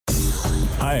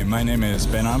Hi, my name is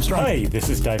Ben Armstrong. Hi, this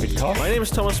is David Koch. My name is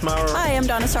Thomas Maurer. Hi, I'm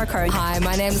Donna Sarkar. Hi,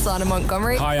 my name is Lana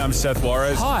Montgomery. Hi, I'm Seth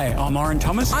Juarez. Hi, I'm Aaron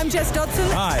Thomas. I'm Jess Dodson.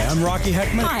 Hi, I'm Rocky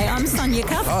Heckman. Hi, I'm Sonia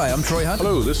Cuff. Hi, I'm Troy Hunt.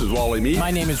 Hello, this is Wally Mead.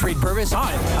 My name is Reed Purvis.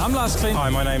 Hi, I'm Lars Klint. Hi,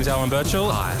 my name is Alan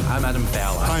Birchall. Hi, I'm Adam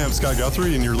Fowler. Hi, I'm Scott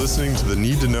Guthrie, and you're listening to the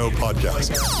Need to Know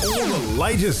podcast. All the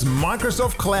latest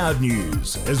Microsoft Cloud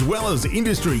news, as well as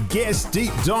industry guest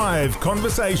deep dive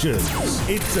conversations.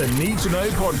 It's a Need to Know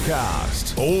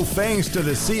podcast. All thanks to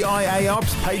the CIA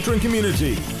Ops patron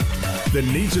community. The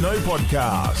Need to Know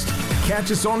podcast.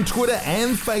 Catch us on Twitter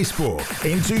and Facebook,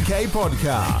 N2K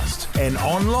Podcast, and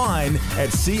online at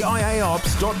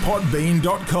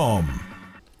ciaops.podbean.com.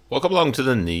 Welcome along to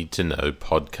the Need to Know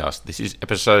podcast. This is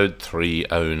episode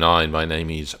 309. My name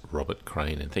is Robert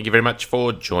Crane, and thank you very much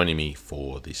for joining me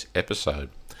for this episode.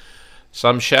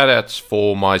 Some shout outs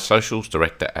for my socials,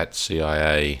 director at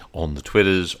CIA on the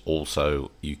Twitters.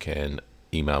 Also, you can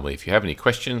email me if you have any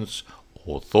questions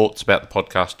or thoughts about the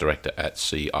podcast, director at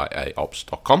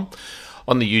ciaops.com.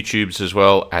 On the YouTubes as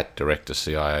well, at Director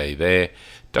CIA there.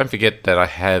 Don't forget that I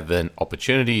have an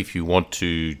opportunity if you want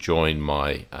to join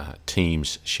my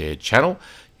Teams shared channel.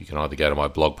 You can either go to my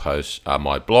blog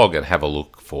and have a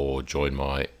look for join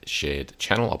my shared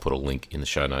channel. I'll put a link in the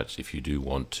show notes if you do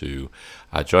want to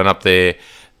join up there.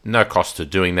 No cost to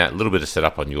doing that. A little bit of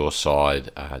setup on your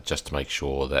side just to make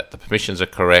sure that the permissions are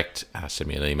correct. Send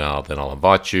me an email, then I'll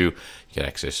invite you. You can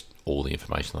access all the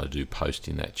information that I do post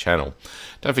in that channel.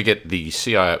 Don't forget the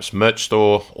CIOps merch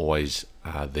store, always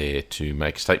there to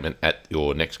make a statement at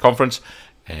your next conference.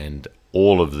 And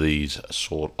all of these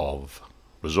sort of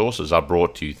resources are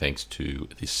brought to you thanks to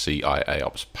the CIA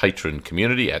Ops patron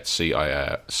community at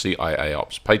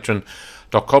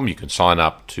ciaopspatron.com. You can sign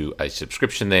up to a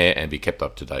subscription there and be kept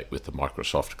up to date with the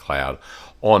Microsoft Cloud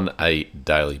on a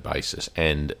daily basis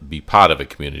and be part of a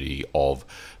community of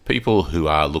people who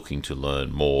are looking to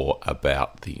learn more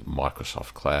about the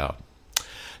Microsoft Cloud.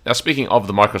 Now, speaking of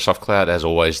the Microsoft Cloud, as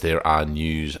always, there are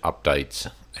news, updates,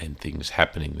 and things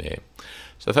happening there.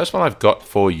 So the first one I've got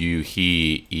for you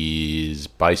here is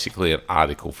basically an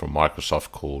article from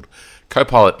Microsoft called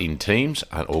Copilot in Teams,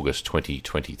 an August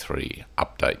 2023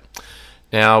 update.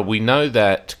 Now, we know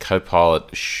that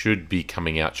Copilot should be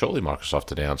coming out shortly.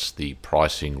 Microsoft announced the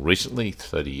pricing recently,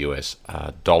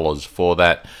 $30 for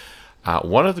that.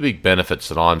 One of the big benefits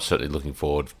that I'm certainly looking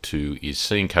forward to is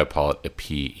seeing Copilot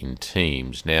appear in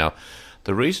Teams. Now,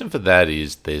 the reason for that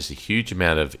is there's a huge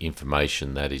amount of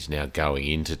information that is now going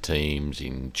into Teams,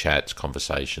 in chats,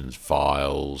 conversations,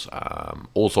 files,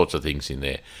 all sorts of things in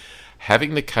there.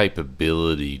 Having the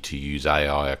capability to use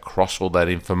AI across all that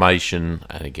information,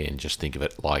 and again, just think of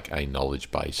it like a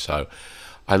knowledge base. So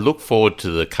I look forward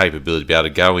to the capability to be able to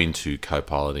go into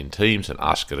Copilot in Teams and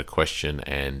ask it a question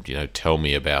and, tell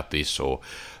me about this, or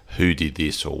who did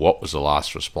this, or what was the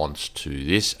last response to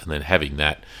this, and then having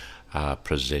that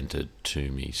presented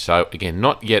to me. So again,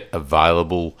 not yet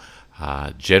available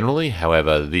generally.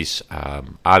 However, this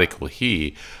article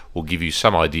here will give you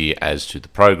some idea as to the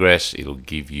progress. It'll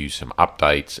give you some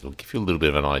updates. It'll give you a little bit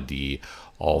of an idea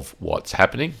of what's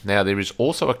happening. Now, there is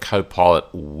also a Copilot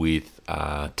with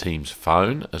Teams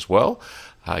Phone as well.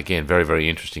 Again, very, very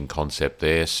interesting concept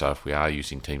there. So if we are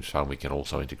using Teams Phone, we can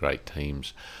also integrate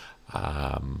Teams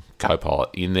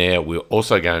Copilot in there. We're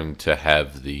also going to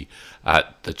have the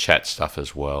chat stuff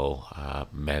as well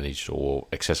managed or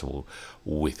accessible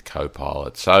with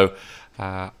Copilot. So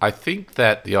I think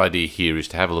that the idea here is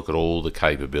to have a look at all the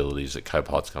capabilities that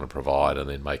Copilot's going to provide and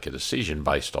then make a decision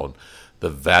based on the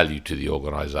value to the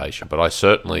organisation. But I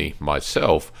certainly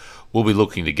myself will be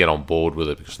looking to get on board with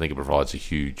it because I think it provides a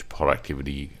huge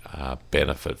productivity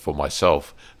benefit for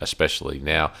myself especially.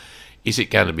 Now, is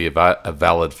it going to be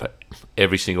valid for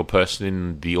every single person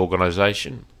in the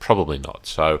organisation? Probably not.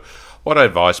 So what I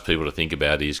advise people to think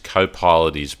about is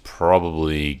Copilot is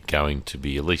probably going to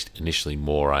be, at least initially,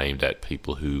 more aimed at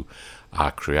people who are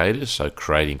creators, so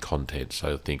creating content.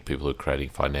 So think people who are creating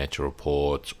financial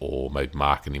reports or maybe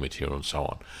marketing material and so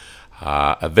on.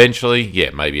 Eventually,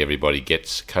 maybe everybody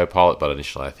gets Copilot, but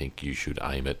initially I think you should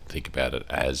think about it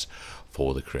as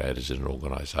for the creators in an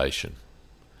organisation.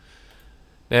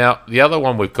 Now, the other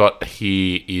one we've got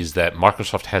here is that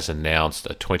Microsoft has announced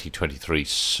a 2023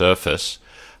 Surface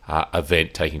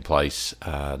event taking place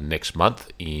next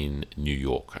month in New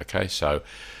York. Okay, so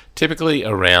typically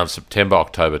around September,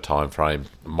 October timeframe,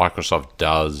 Microsoft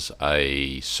does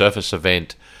a Surface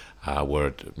event where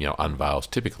it unveils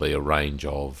typically a range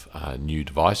of new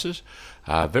devices.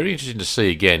 Very interesting to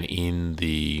see again in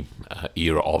the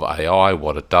era of AI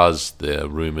what it does. The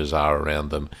rumours are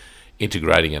around them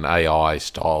integrating an AI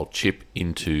style chip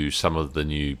into some of the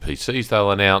new PCs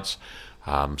they'll announce.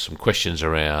 Some questions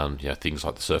around things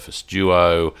like the Surface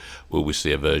Duo. Will we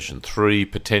see a version 3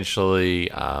 potentially?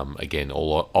 Again,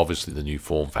 all obviously the new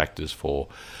form factors for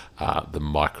the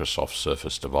Microsoft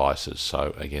Surface devices.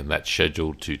 So again, that's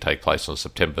scheduled to take place on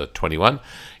September 21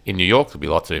 in New York. There'll be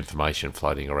lots of information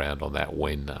floating around on that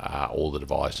when all the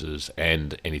devices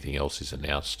and anything else is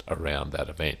announced around that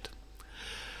event.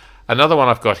 Another one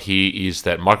I've got here is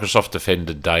that Microsoft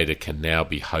Defender data can now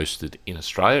be hosted in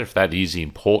Australia. If that is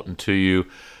important to you,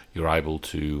 you're able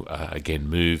to, again,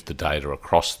 move the data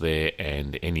across there,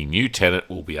 and any new tenant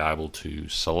will be able to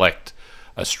select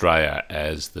Australia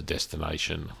as the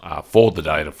destination for the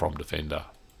data from Defender.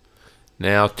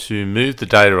 Now, to move the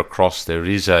data across, there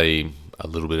is a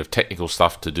little bit of technical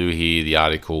stuff to do here. The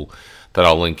article that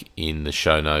I'll link in the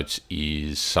show notes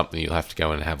is something you'll have to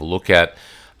go and have a look at.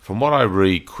 From what I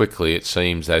read quickly, it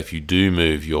seems that if you do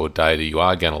move your data, you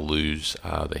are going to lose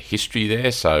the history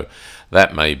there. So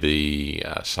that may be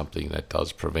something that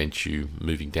does prevent you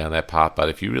moving down that path. But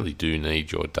if you really do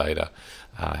need your data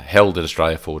held in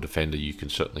Australia for Defender, you can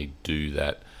certainly do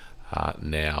that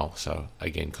now. So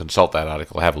again, consult that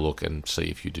article, have a look and see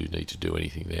if you do need to do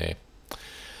anything there.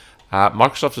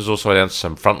 Microsoft has also announced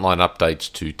some frontline updates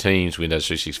to Teams, Windows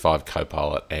 365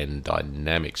 Copilot and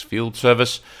Dynamics Field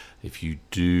Service. If you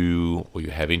do or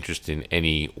you have interest in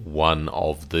any one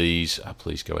of these,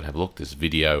 please go and have a look. There's a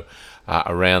video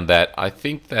around that. I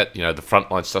think that the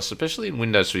frontline stuff, especially in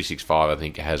Windows 365, I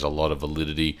think it has a lot of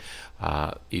validity.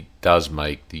 It does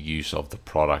make the use of the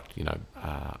product,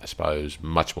 I suppose,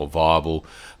 much more viable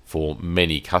for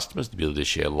many customers. The ability to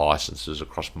share licenses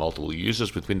across multiple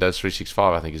users with Windows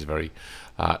 365, I think, is a very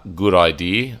good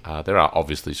idea. There are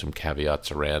obviously some caveats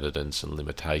around it and some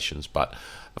limitations, but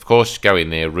of course, go in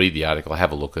there, read the article,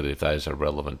 have a look at it. If those are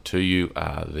relevant to you,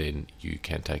 then you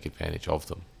can take advantage of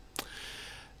them.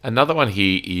 Another one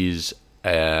here is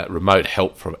remote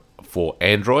help for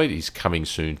Android is coming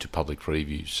soon to public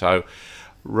preview. So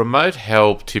remote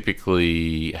help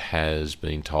typically has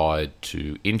been tied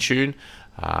to Intune.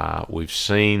 We've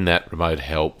seen that remote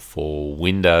help for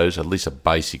Windows, at least a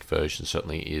basic version,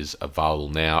 certainly is available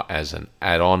now as an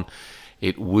add-on.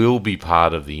 It will be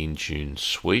part of the Intune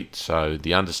suite. So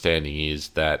the understanding is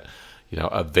that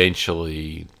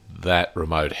eventually that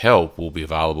remote help will be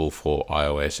available for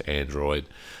iOS, Android,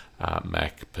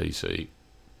 Mac, PC,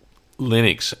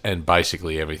 Linux, and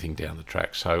basically everything down the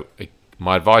track. So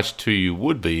my advice to you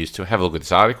would be is to have a look at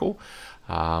this article.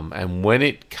 And when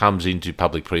it comes into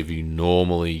public preview,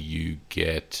 normally you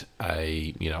get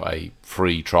a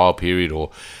free trial period,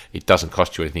 or it doesn't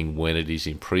cost you anything when it is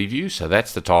in preview. So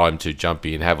that's the time to jump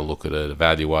in, have a look at it,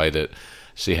 evaluate it,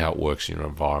 see how it works in your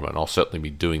environment. I'll certainly be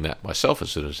doing that myself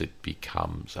as soon as it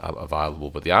becomes available.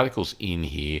 But the article's in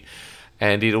here,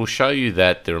 and it'll show you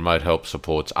that the remote help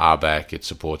supports RBAC, it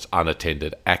supports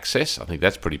unattended access. I think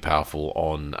that's pretty powerful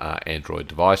on Android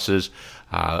devices.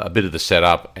 A bit of the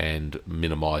setup and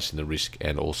minimizing the risk,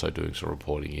 and also doing some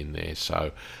reporting in there.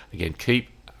 So again, keep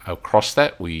across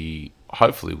that. We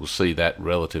hopefully will see that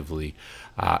relatively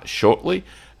shortly.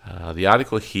 The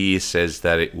article here says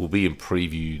that it will be in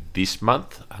preview this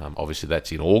month. Obviously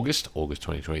that's in August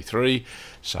 2023.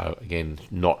 So again,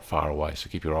 not far away. So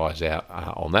keep your eyes out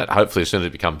on that. Hopefully as soon as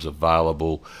it becomes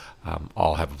available,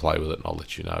 I'll have a play with it and I'll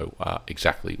let you know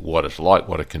exactly what it's like,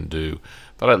 what it can do.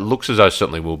 But it looks as though it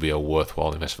certainly will be a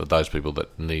worthwhile investment for those people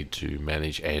that need to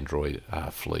manage Android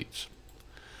fleets.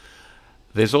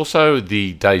 There's also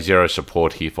the day zero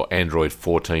support here for Android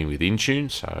 14 with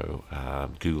Intune. So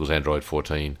Google's Android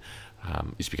 14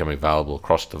 is becoming available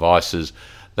across devices.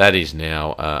 That is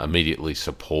now immediately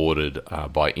supported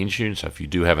by Intune. So if you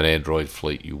do have an Android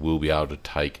fleet, you will be able to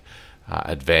take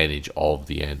advantage of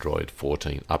the Android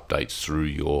 14 updates through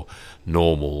your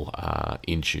normal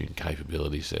Intune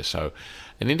capabilities there. So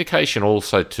an indication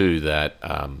also too that,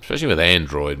 especially with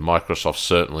Android, Microsoft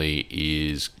certainly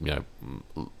is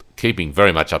keeping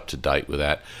very much up to date with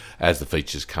that. As the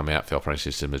features come out, the operating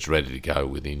system is ready to go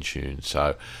with Intune.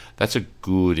 So that's a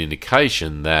good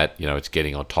indication that it's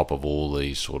getting on top of all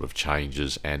these sort of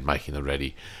changes and making them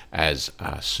ready as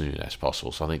soon as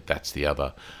possible. So I think that's the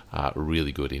other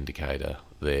really good indicator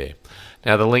there.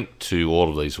 Now the link to all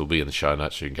of these will be in the show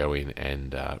notes, so you can go in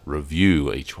and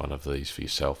review each one of these for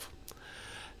yourself.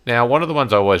 Now, one of the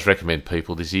ones I always recommend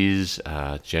people, this is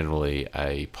generally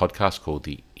a podcast called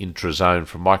the Intrazone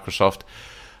from Microsoft.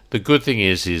 The good thing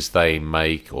is they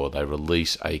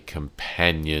release a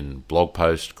companion blog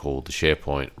post called the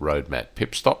SharePoint Roadmap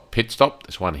Pit Stop.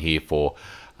 There's one here for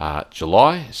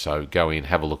July, so go in,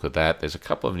 have a look at that. There's a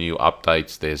couple of new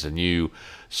updates. There's a new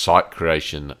site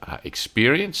creation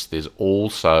experience. There's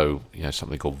also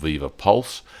something called Viva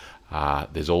Pulse.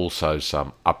 There's also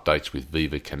some updates with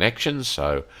Viva Connections,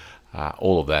 so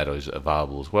all of that is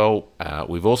available as well.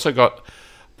 We've also got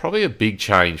probably a big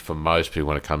change for most people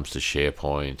when it comes to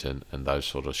SharePoint and those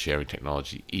sort of sharing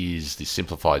technology is the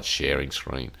simplified sharing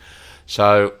screen.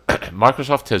 So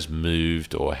Microsoft has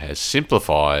moved or has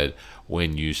simplified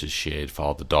when users shared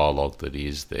file, the dialogue that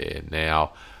is there.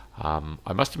 Now,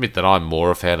 I must admit that I'm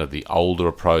more a fan of the older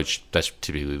approach. That's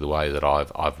typically the way that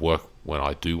I've worked when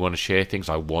I do want to share things.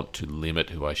 I want to limit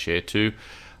who I share to.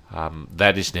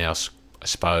 That is now, I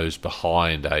suppose,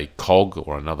 behind a cog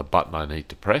or another button I need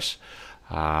to press.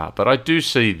 But I do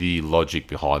see the logic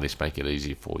behind this, make it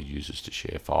easier for users to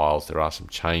share files. There are some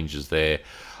changes there.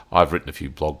 I've written a few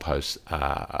blog posts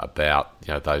about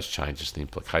those changes, the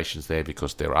implications there,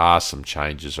 because there are some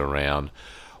changes around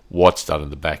what's done in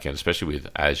the back end, especially with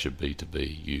Azure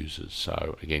B2B users.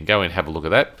 So again, go and have a look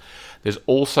at that. There's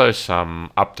also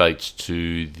some updates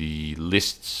to the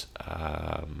lists,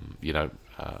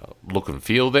 look and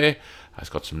feel there. It's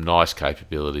got some nice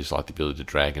capabilities like the ability to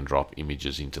drag and drop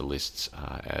images into lists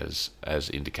as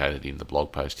indicated in the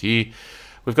blog post here.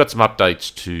 We've got some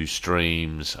updates to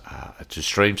streams, to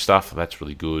stream stuff, and that's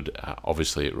really good.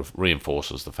 Obviously, it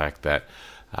reinforces the fact that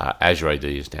Azure AD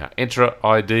is now Entra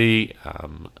ID.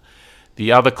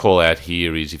 The other call out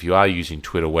here is if you are using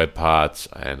Twitter web parts,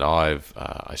 and I've,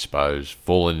 I suppose,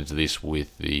 fallen into this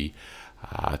with the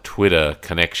Twitter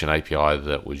connection API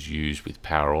that was used with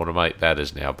Power Automate, that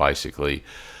is now basically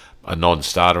a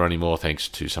non-starter anymore thanks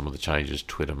to some of the changes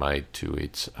Twitter made to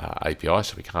its API,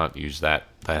 so we can't use that.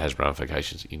 That has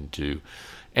ramifications into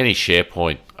any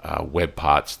SharePoint web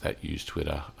parts that use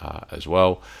Twitter as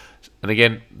well. And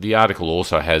again, the article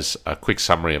also has a quick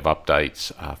summary of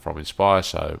updates from Inspire,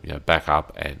 so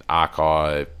backup and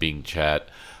archive, Bing Chat,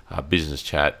 business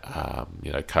chat,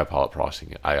 Copilot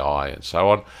pricing, AI, and so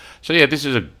on. So yeah, this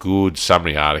is a good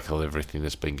summary article of everything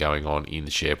that's been going on in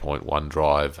the SharePoint,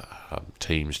 OneDrive,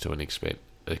 Teams to an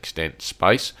extent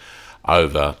space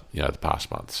over the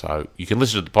past month. So you can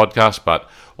listen to the podcast, but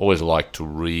always like to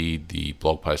read the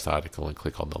blog post article and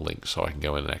click on the link so I can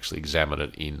go in and actually examine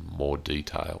it in more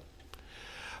detail.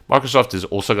 Microsoft has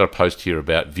also got a post here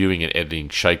about viewing and editing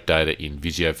shape data in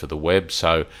Visio for the web.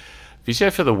 So Visio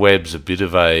for the web's a bit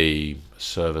of a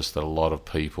service that a lot of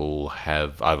people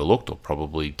have overlooked or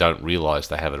probably don't realize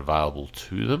they have it available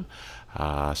to them.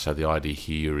 So the idea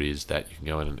here is that you can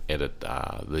go in and edit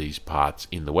these parts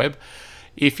in the web.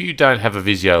 If you don't have a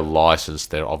Visio license,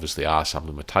 there obviously are some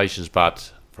limitations,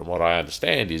 but from what I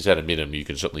understand is at a minimum you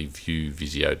can certainly view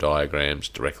Visio diagrams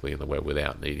directly in the web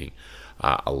without needing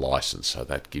a license. So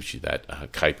that gives you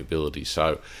that capability.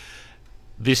 So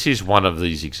this is one of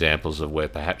these examples of where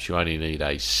perhaps you only need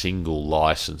a single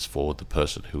license for the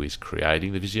person who is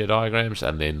creating the Visio diagrams,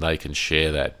 and then they can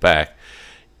share that back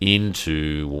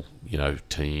into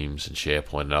Teams and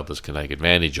SharePoint, and others can take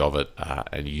advantage of it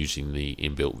and using the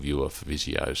inbuilt viewer for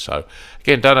Visio. So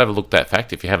again, don't overlook that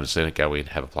fact. If you haven't seen it, go in,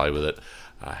 have a play with it,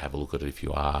 have a look at it if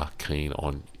you are keen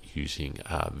on using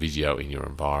Visio in your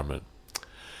environment.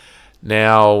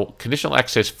 Now, conditional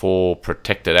access for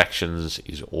protected actions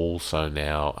is also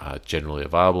now generally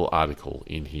available. Article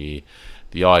in here.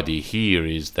 The idea here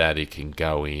is that it can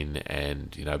go in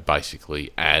and basically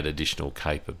add additional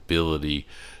capability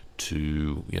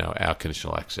to our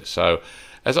conditional access. So,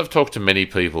 as I've talked to many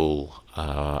people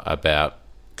about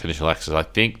conditional access, I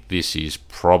think this is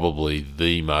probably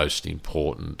the most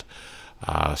important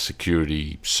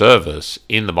security service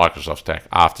in the Microsoft stack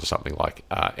after something like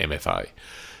MFA.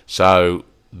 So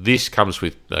this comes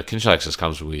with conditional access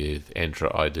comes with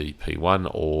Entra ID P1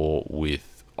 or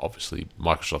with obviously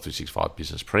Microsoft 365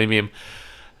 Business Premium.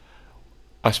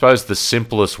 I suppose the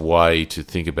simplest way to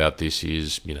think about this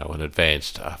is an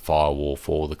advanced firewall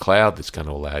for the cloud that's going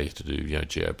to allow you to do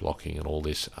geo blocking and all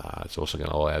this. It's also going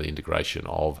to allow the integration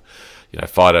of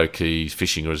FIDO keys,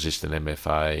 phishing resistant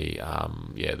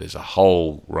MFA. There's a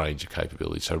whole range of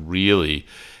capabilities. So really,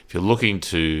 if you're looking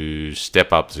to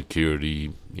step up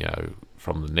security,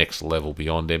 from the next level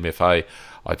beyond MFA,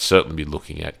 I'd certainly be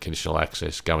looking at conditional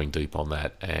access, going deep on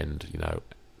that. And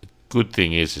good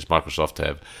thing is Microsoft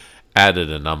have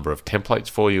added a number of templates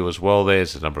for you as well.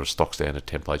 There's a number of stock standard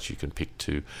templates you can pick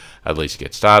to at least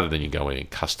get started, then you go in and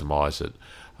customize it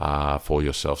for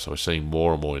yourself. So we're seeing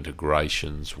more and more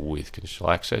integrations with conditional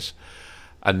access.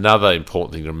 Another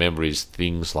important thing to remember is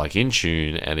things like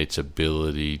Intune and its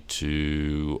ability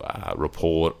to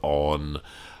report on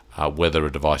whether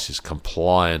a device is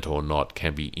compliant or not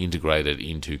can be integrated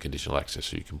into conditional access.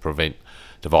 So you can prevent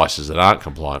devices that aren't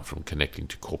compliant from connecting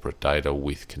to corporate data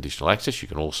with conditional access. You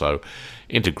can also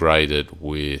integrate it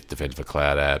with Defender for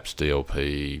Cloud apps,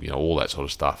 DLP, all that sort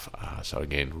of stuff. So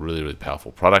again, really, really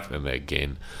powerful product. And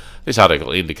again, this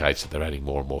article indicates that they're adding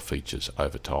more and more features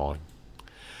over time.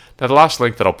 Now, the last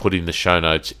link that I'll put in the show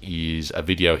notes is a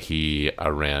video here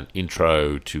around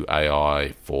Intro to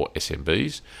AI for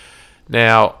SMBs.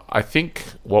 Now, I think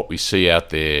what we see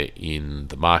out there in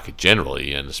the market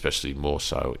generally, and especially more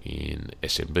so in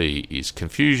SMB, is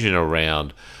confusion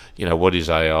around, what is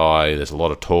AI? There's a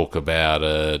lot of talk about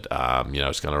it.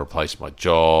 It's going to replace my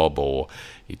job, or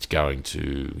it's going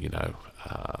to,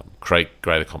 create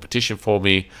greater competition for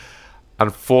me.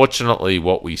 Unfortunately,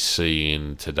 what we see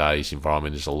in today's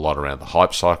environment is a lot around the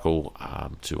hype cycle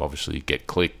to obviously get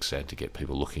clicks and to get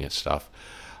people looking at stuff.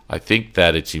 I think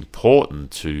that it's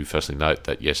important to firstly note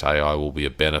that yes, AI will be a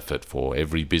benefit for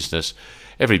every business.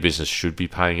 Every business should be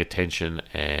paying attention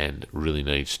and really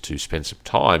needs to spend some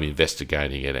time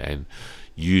investigating it and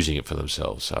using it for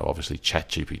themselves. So obviously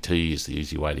ChatGPT is the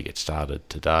easy way to get started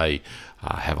today.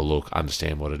 Have a look,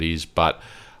 understand what it is. But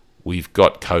we've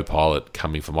got Copilot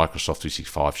coming for Microsoft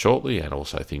 365 shortly, and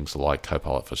also things like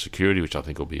Copilot for Security, which I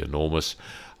think will be enormous.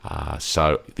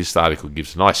 So this article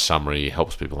gives a nice summary,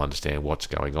 helps people understand what's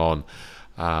going on,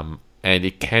 and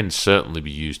it can certainly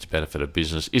be used to benefit a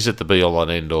business. Is it the be-all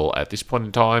and end-all at this point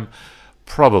in time?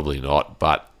 Probably not,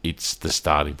 but it's the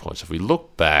starting point. So if we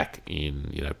look back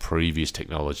in previous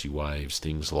technology waves,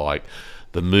 things like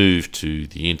the move to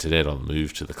the internet, or the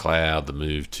move to the cloud, the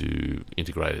move to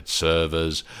integrated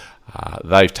servers,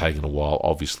 they've taken a while,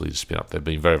 obviously, to spin up. They've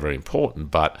been very, very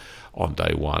important, but on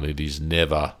day one, it is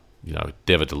never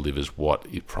never delivers what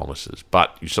it promises,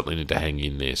 but you certainly need to hang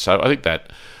in there. So I think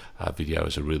that video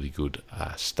is a really good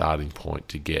starting point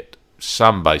to get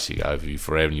some basic overview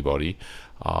for anybody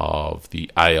of the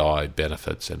AI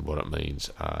benefits and what it means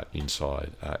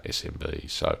inside SMB.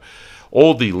 So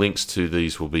all the links to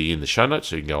these will be in the show notes,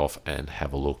 so you can go off and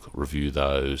have a look, review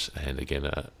those, and again,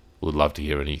 would love to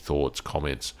hear any thoughts,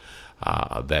 comments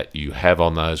that you have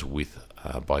on those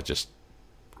by just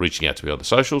reaching out to me on the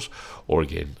socials, or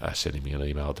again, sending me an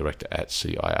email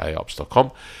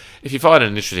director@ciaops.com. If you find an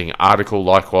interesting article,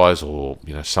 likewise, or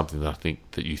something that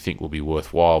you think will be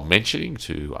worthwhile mentioning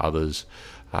to others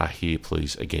here,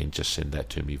 please again just send that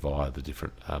to me via the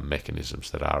different mechanisms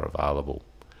that are available.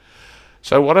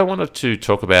 So what I wanted to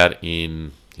talk about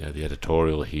in the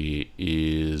editorial here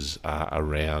is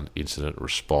around incident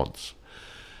response.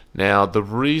 Now, the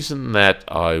reason that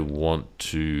I want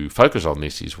to focus on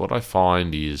this is what I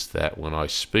find is that when I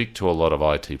speak to a lot of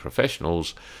IT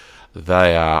professionals,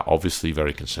 they are obviously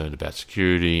very concerned about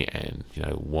security and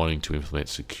wanting to implement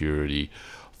security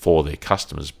for their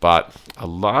customers. But a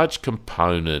large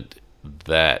component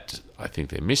that I think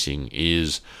they're missing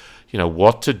is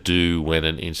what to do when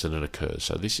an incident occurs.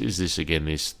 So this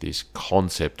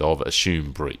concept of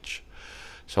assumed breach.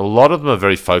 So a lot of them are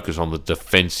very focused on the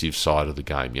defensive side of the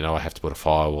game. I have to put a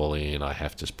firewall in, I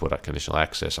have to put up conditional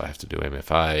access, I have to do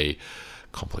MFA,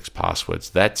 complex passwords.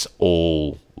 That's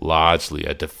all largely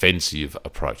a defensive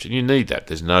approach, and you need that.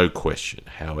 There's no question.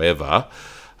 However,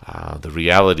 the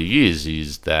reality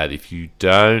is that if you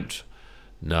don't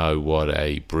know what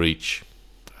a breach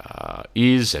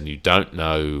is, and you don't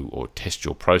know or test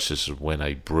your processes when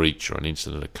a breach or an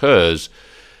incident occurs,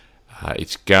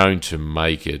 it's going to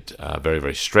make it very,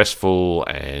 very stressful,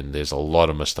 and there's a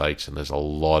lot of mistakes and there's a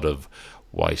lot of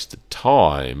wasted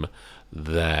time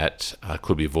that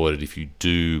could be avoided if you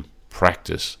do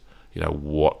practice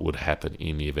what would happen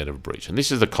in the event of a breach. And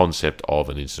this is the concept of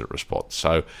an incident response.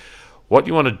 So what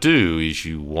you want to do is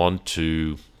you want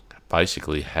to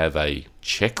basically have a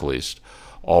checklist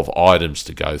of items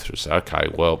to go through. So, okay,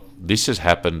 well, this has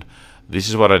happened, this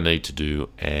is what I need to do,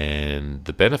 and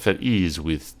the benefit is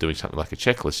with doing something like a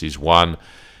checklist is, one,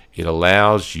 it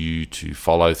allows you to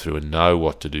follow through and know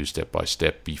what to do step by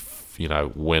step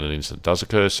when an incident does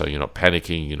occur, so you're not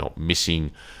panicking, you're not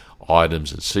missing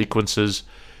items and sequences.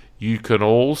 You can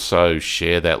also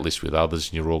share that list with others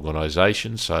in your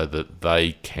organization so that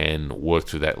they can work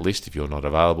through that list if you're not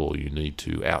available or you need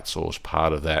to outsource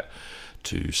part of that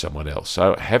to someone else.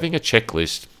 So having a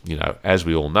checklist, as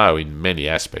we all know, in many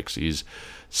aspects is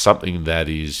something that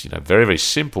is, very, very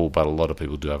simple, but a lot of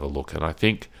people do overlook. And I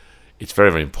think it's very,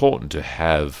 very important to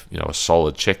have, a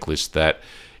solid checklist that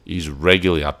is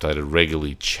regularly updated,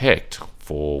 regularly checked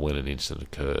for when an incident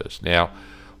occurs. Now,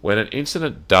 when an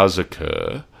incident does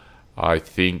occur, I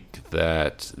think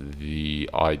that the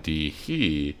idea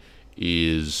here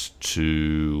is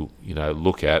to,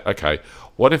 look at, okay,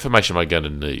 what information am I going to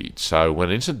need? So when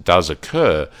an incident does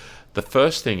occur, the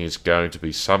first thing is going to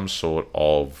be some sort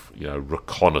of,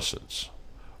 reconnaissance,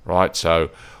 right? So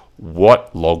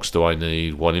what logs do I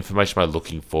need? What information am I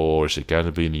looking for? Is it going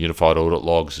to be in the Unified Audit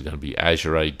logs? Is it going to be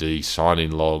Azure AD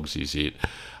sign-in logs? Is it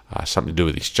something to do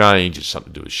with Exchange? Is it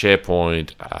something to do with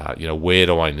SharePoint? Where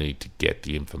do I need to get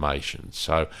the information?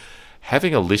 So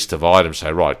having a list of items,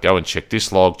 say, right, go and check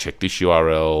this log, check this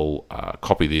URL,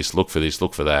 copy this, look for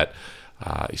that,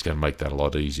 is going to make that a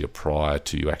lot easier prior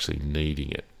to you actually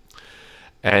needing it.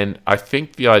 And I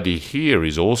think the idea here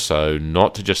is also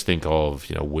not to just think of,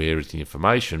 where is the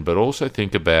information, but also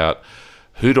think about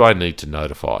who do I need to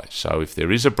notify. So if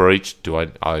there is a breach, do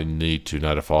I need to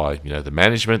notify, the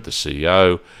management, the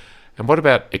CEO? And what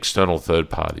about external third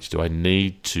parties? Do I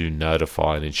need to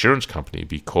notify an insurance company?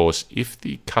 Because if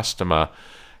the customer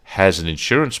has an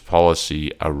insurance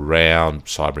policy around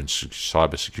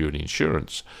cybersecurity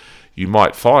insurance, you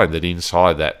might find that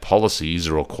inside that policy is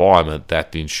a requirement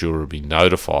that the insurer be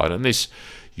notified. And this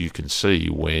you can see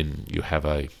when you have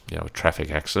a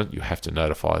traffic accident, you have to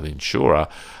notify the insurer,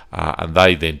 and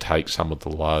they then take some of the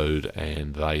load,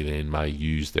 and they then may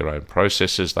use their own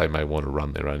processes. They may want to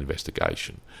run their own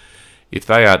investigation. If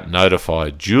they aren't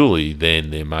notified duly,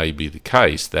 then there may be the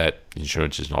case that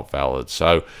insurance is not valid.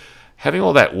 So having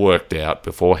all that worked out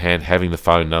beforehand, having the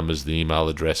phone numbers, the email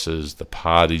addresses, the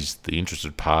parties, the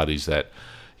interested parties that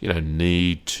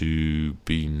need to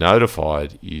be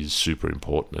notified is super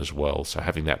important as well. So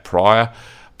having that prior,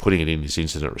 putting it in this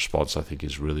incident response, I think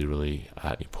is really, really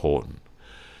important.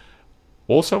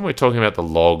 Also, when we're talking about the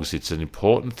logs, it's an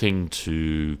important thing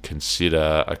to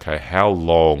consider, okay, how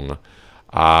long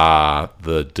are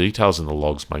the details in the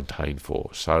logs maintained for?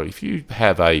 So if you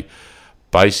have a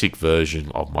basic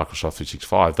version of Microsoft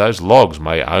 365, those logs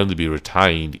may only be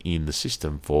retained in the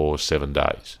system for 7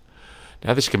 days.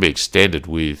 Now, this can be extended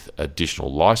with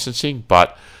additional licensing,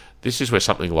 but this is where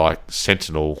something like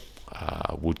Sentinel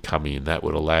would come in. That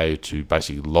would allow you to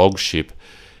basically log ship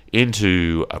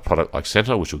into a product like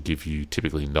Sentinel, which will give you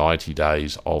typically 90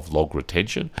 days of log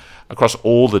retention across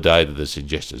all the data that's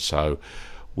ingested. So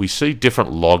we see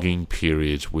different logging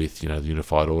periods with, the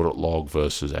Unified Audit log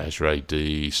versus Azure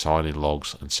AD, sign-in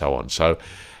logs, and so on. So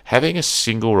having a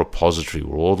single repository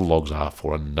where all the logs are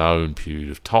for a known period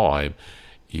of time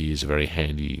is a very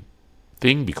handy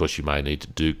thing, because you may need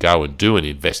to go and do an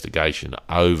investigation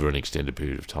over an extended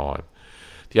period of time.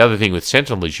 The other thing with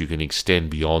Sentinel is you can extend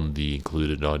beyond the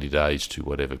included 90 days to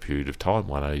whatever period of time,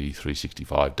 180,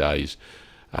 365 days,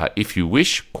 if you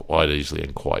wish, quite easily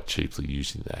and quite cheaply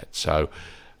using that. So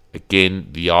again,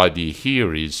 the idea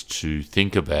here is to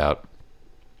think about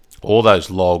all those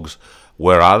logs,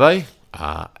 where are they?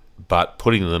 But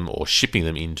putting them or shipping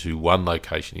them into one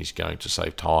location is going to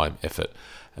save time, effort,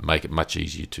 and make it much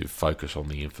easier to focus on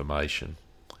the information.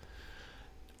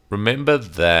 Remember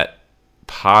that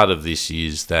part of this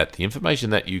is that the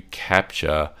information that you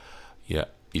capture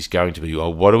is going to be,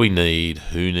 well, what do we need?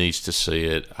 Who needs to see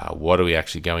it? What are we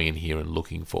actually going in here and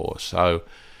looking for? So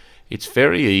it's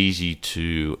very easy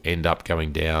to end up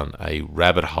going down a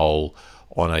rabbit hole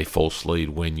on a false lead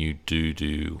when you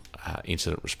do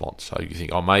incident response. So you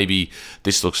think, maybe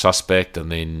this looks suspect,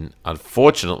 and then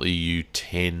unfortunately you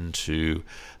tend to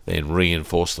then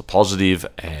reinforce the positive,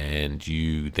 and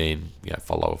you then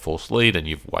follow a false lead, and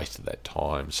you've wasted that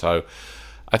time. So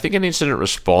I think an incident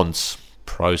response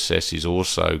process is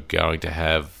also going to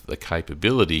have the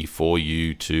capability for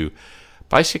you to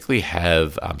basically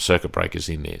have circuit breakers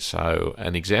in there. So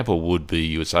an example would be,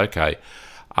 you would say, okay,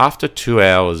 after 2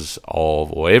 hours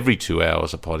or every 2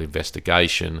 hours upon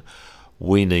investigation,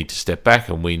 we need to step back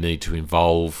and we need to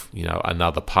involve,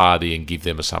 another party and give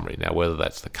them a summary. Now, whether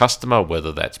that's the customer,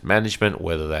 whether that's management,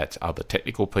 whether that's other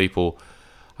technical people,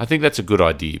 I think that's a good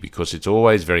idea, because it's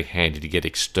always very handy to get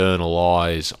external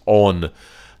eyes on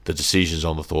the decisions,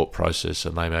 on the thought process,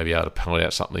 and they may be able to point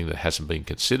out something that hasn't been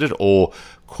considered or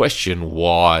question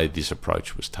why this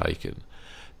approach was taken.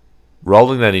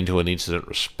 Rolling that into an incident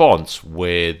response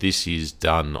where this is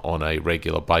done on a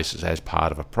regular basis as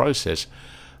part of a process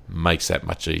makes that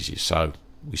much easier. So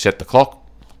we set the clock,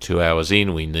 2 hours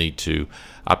in, we need to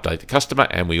update the customer,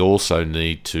 and we also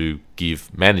need to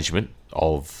give management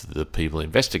of the people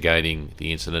investigating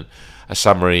the incident a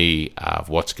summary of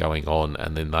what's going on,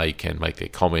 and then they can make their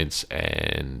comments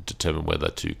and determine whether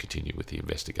to continue with the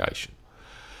investigation.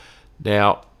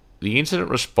 Now, the incident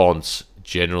response,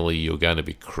 generally you're going to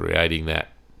be creating that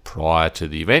prior to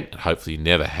the event, and hopefully you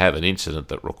never have an incident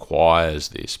that requires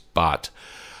this, but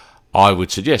I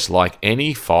would suggest, like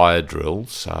any fire drill,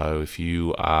 so if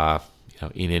you are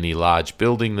in any large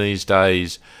building these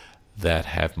days that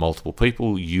have multiple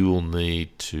people, you will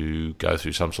need to go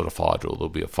through some sort of fire drill. There'll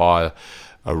be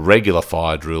a regular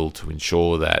fire drill to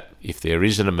ensure that if there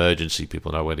is an emergency,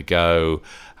 people know where to go,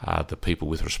 the people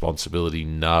with responsibility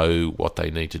know what they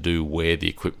need to do, where the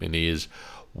equipment is,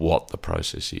 what the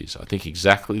process is. I think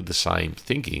exactly the same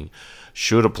thinking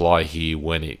should apply here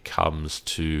when it comes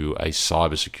to a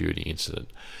cybersecurity incident.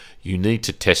 You need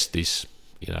to test this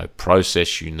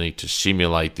process, you need to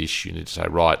simulate this, you need to say,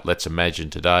 right, let's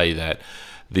imagine today that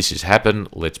this has happened,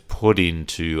 let's put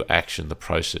into action the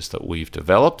process that we've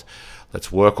developed,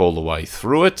 let's work all the way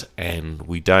through it, and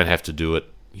we don't have to do it,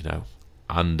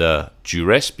 under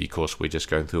duress because we're just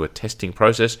going through a testing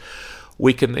process.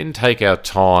 We can then take our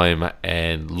time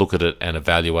and look at it and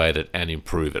evaluate it and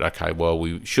improve it. Okay, well,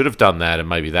 we should have done that, and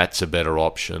maybe that's a better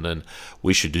option, and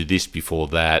we should do this before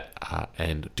that,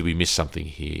 and do we miss something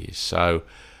here? So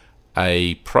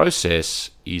a process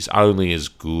is only as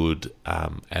good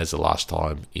as the last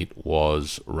time it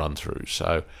was run through.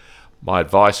 So my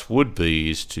advice would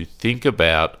be is to think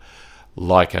about,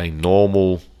 like a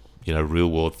normal,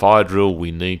 real-world fire drill, we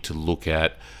need to look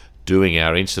at doing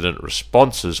our incident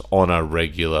responses on a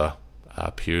regular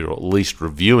period, or at least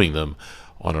reviewing them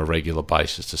on a regular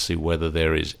basis to see whether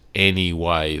there is any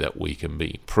way that we can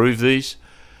improve these.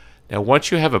 Now,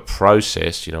 once you have a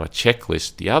process, a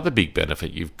checklist, the other big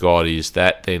benefit you've got is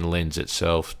that then lends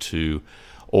itself to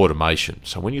automation.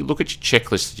 So when you look at your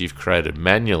checklist that you've created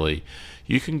manually,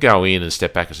 you can go in and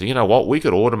step back and say, you know what, we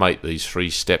could automate these 3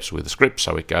 steps with a script.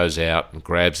 So it goes out and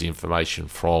grabs the information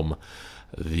from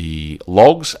the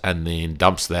logs and then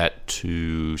dumps that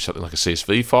to something like a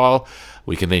CSV file.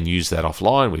 We can then use that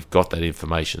offline. We've got that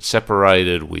information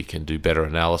separated. We can do better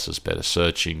analysis, better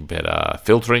searching, better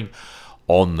filtering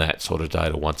on that sort of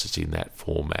data once it's in that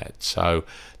format. So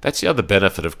that's the other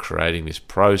benefit of creating this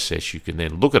process. You can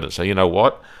then look at it and say, you know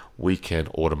what, we can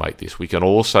automate this. We can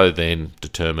also then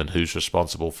determine who's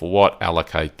responsible for what,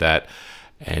 allocate that,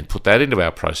 and put that into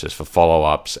our process for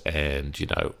follow-ups and,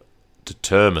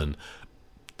 determine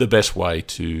the best way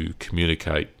to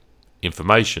communicate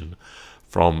information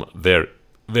from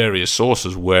various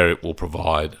sources where it will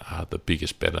provide the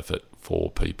biggest benefit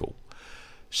for people.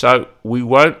 So we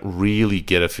won't really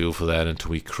get a feel for that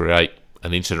until we create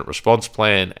an incident response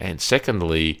plan, and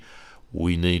secondly,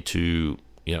 we need to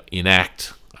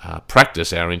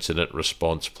practice our incident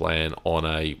response plan on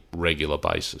a regular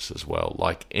basis as well.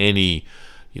 Like any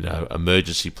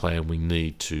emergency plan, we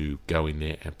need to go in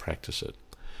there and practice it.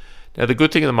 Now, the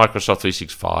good thing in the Microsoft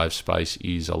 365 space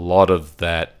is a lot of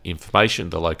that information,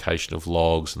 the location of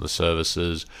logs and the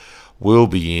services, will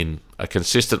be in a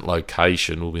consistent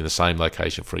location, will be in the same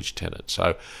location for each tenant.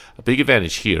 So a big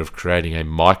advantage here of creating a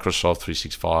Microsoft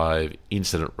 365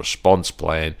 incident response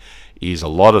plan is a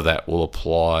lot of that will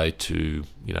apply to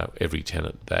every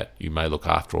tenant that you may look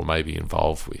after or may be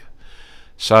involved with.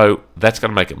 So that's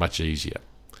going to make it much easier.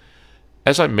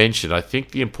 As I mentioned, I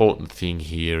think the important thing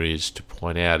here is to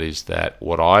point out is that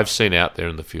what I've seen out there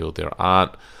in the field, there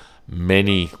aren't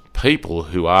many people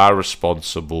who are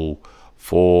responsible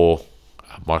for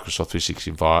Microsoft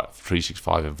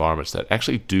 365 environments that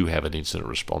actually do have an incident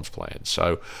response plan.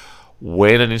 So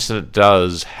when an incident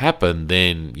does happen,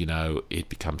 then, it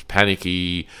becomes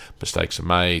panicky, mistakes are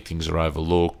made, things are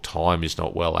overlooked, time is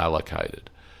not well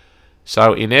allocated.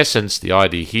 So in essence, the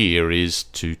idea here is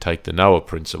to take the Noah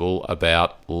principle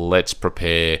about let's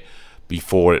prepare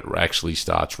before it actually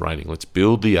starts raining. Let's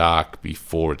build the ark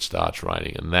before it starts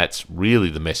raining. And that's really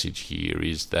the message here,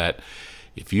 is that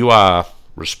if you are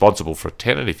responsible for a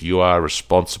tenant, if you are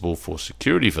responsible for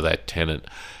security for that tenant,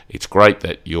 it's great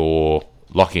that you're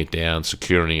locking it down,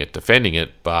 securing it, defending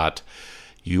it, but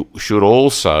you should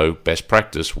also, best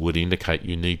practice would indicate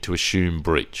you need to assume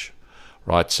breach.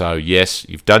 Right, so yes,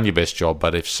 you've done your best job,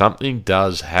 but if something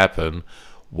does happen,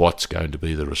 what's going to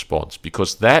be the response?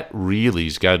 Because that really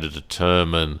is going to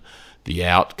determine the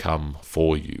outcome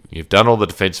for you. You've done all the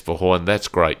defense beforehand, that's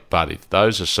great, but if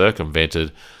those are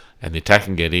circumvented and the attack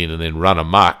can get in and then run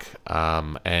amok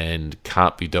and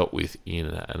can't be dealt with in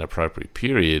an appropriate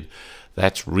period,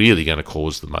 that's really going to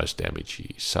cause the most damage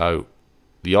here. So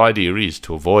the idea is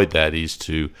to avoid that, is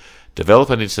to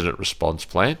develop an incident response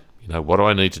plan. What do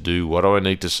I need to do? What do I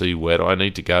need to see? Where do I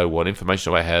need to go? What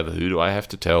information do I have? Who do I have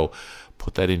to tell?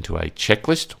 Put that into a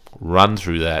checklist, run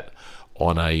through that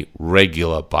on a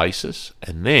regular basis,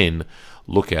 and then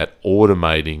look at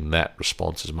automating that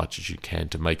response as much as you can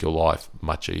to make your life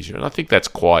much easier. And I think that's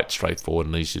quite straightforward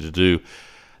and easy to do.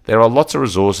 There are lots of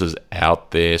resources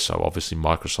out there, so obviously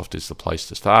Microsoft is the place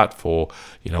to start for,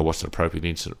 what's an appropriate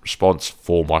incident response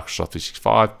for Microsoft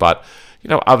 365, but,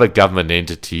 other government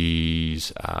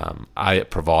entities are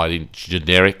providing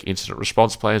generic incident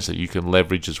response plans that you can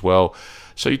leverage as well.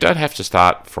 So you don't have to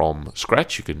start from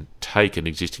scratch. You can take an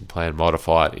existing plan,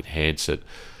 modify it, enhance it.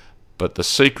 But the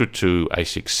secret to a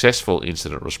successful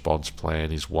incident response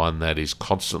plan is one that is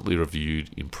constantly reviewed,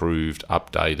 improved,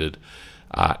 updated,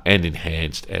 and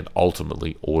enhanced, and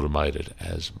ultimately automated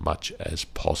as much as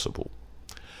possible.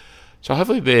 So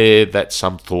hopefully that's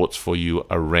some thoughts for you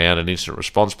around an incident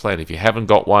response plan. If you haven't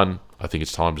got one, I think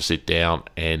it's time to sit down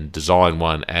and design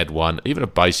one, add one. Even a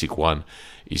basic one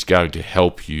is going to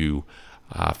help you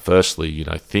firstly,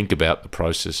 think about the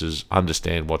processes,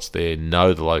 understand what's there,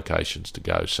 know the locations to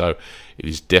go. So it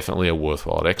is definitely a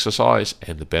worthwhile exercise,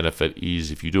 and the benefit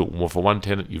is if you do it for one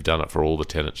tenant, you've done it for all the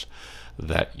tenants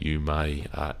that you may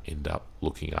end up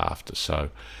looking after.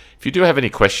 So if you do have any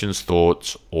questions,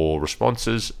 thoughts, or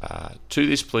responses to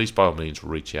this, please by all means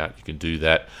reach out. You can do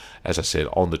that, as I said,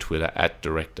 on the Twitter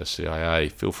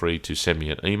 @DirectorCIA. Feel free to send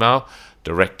me an email,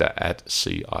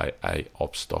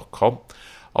 director@ciaops.com.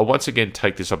 I'll once again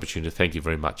take this opportunity to thank you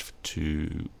very much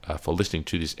for listening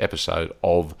to this episode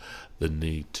of the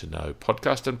Need to Know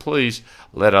podcast, and please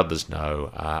let others know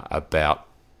about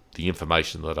the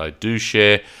information that I do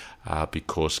share,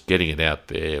 because getting it out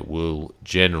there will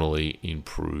generally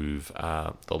improve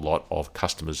the lot of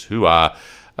customers who are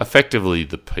effectively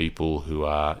the people who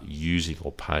are using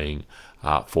or paying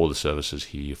for the services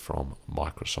here from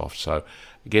Microsoft. So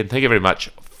again, thank you very much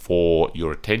for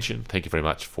your attention. Thank you very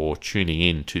much for tuning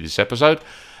in to this episode,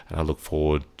 and I look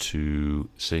forward to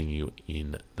seeing you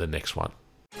in the next one.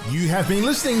 You have been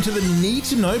listening to the Need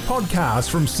to Know podcast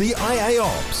from CIA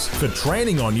Ops. For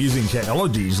training on using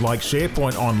technologies like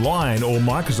SharePoint Online or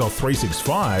Microsoft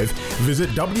 365, visit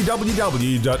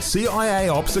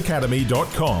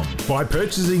www.ciaopsacademy.com. By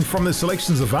purchasing from the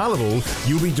selections available,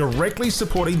 you'll be directly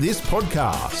supporting this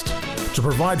podcast. To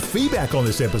provide feedback on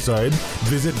this episode,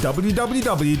 visit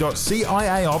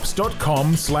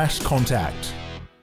www.ciaops.com/contact.